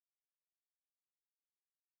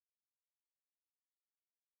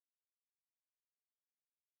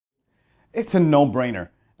It's a no-brainer,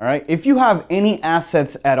 all right? If you have any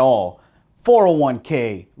assets at all,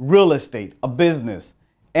 401k, real estate, a business,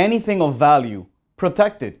 anything of value,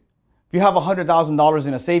 protect it. If you have $100,000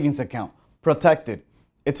 in a savings account, protect it.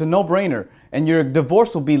 It's a no-brainer, and your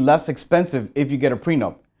divorce will be less expensive if you get a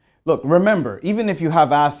prenup. Look, remember, even if you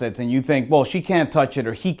have assets and you think, well, she can't touch it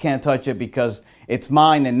or he can't touch it because it's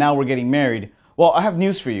mine and now we're getting married. Well, I have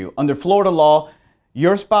news for you. Under Florida law,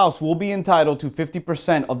 your spouse will be entitled to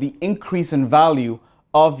 50% of the increase in value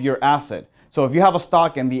of your asset. So if you have a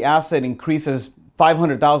stock and the asset increases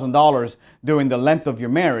 $500,000 during the length of your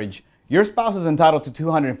marriage, your spouse is entitled to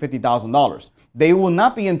 $250,000. They will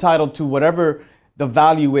not be entitled to whatever the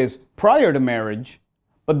value is prior to marriage,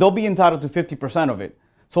 but they'll be entitled to 50% of it.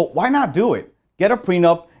 So why not do it? Get a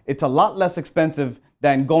prenup. It's a lot less expensive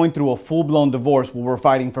than going through a full-blown divorce where we're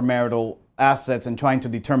fighting for marital assets and trying to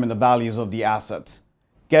determine the values of the assets.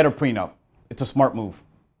 Get a prenup. It's a smart move.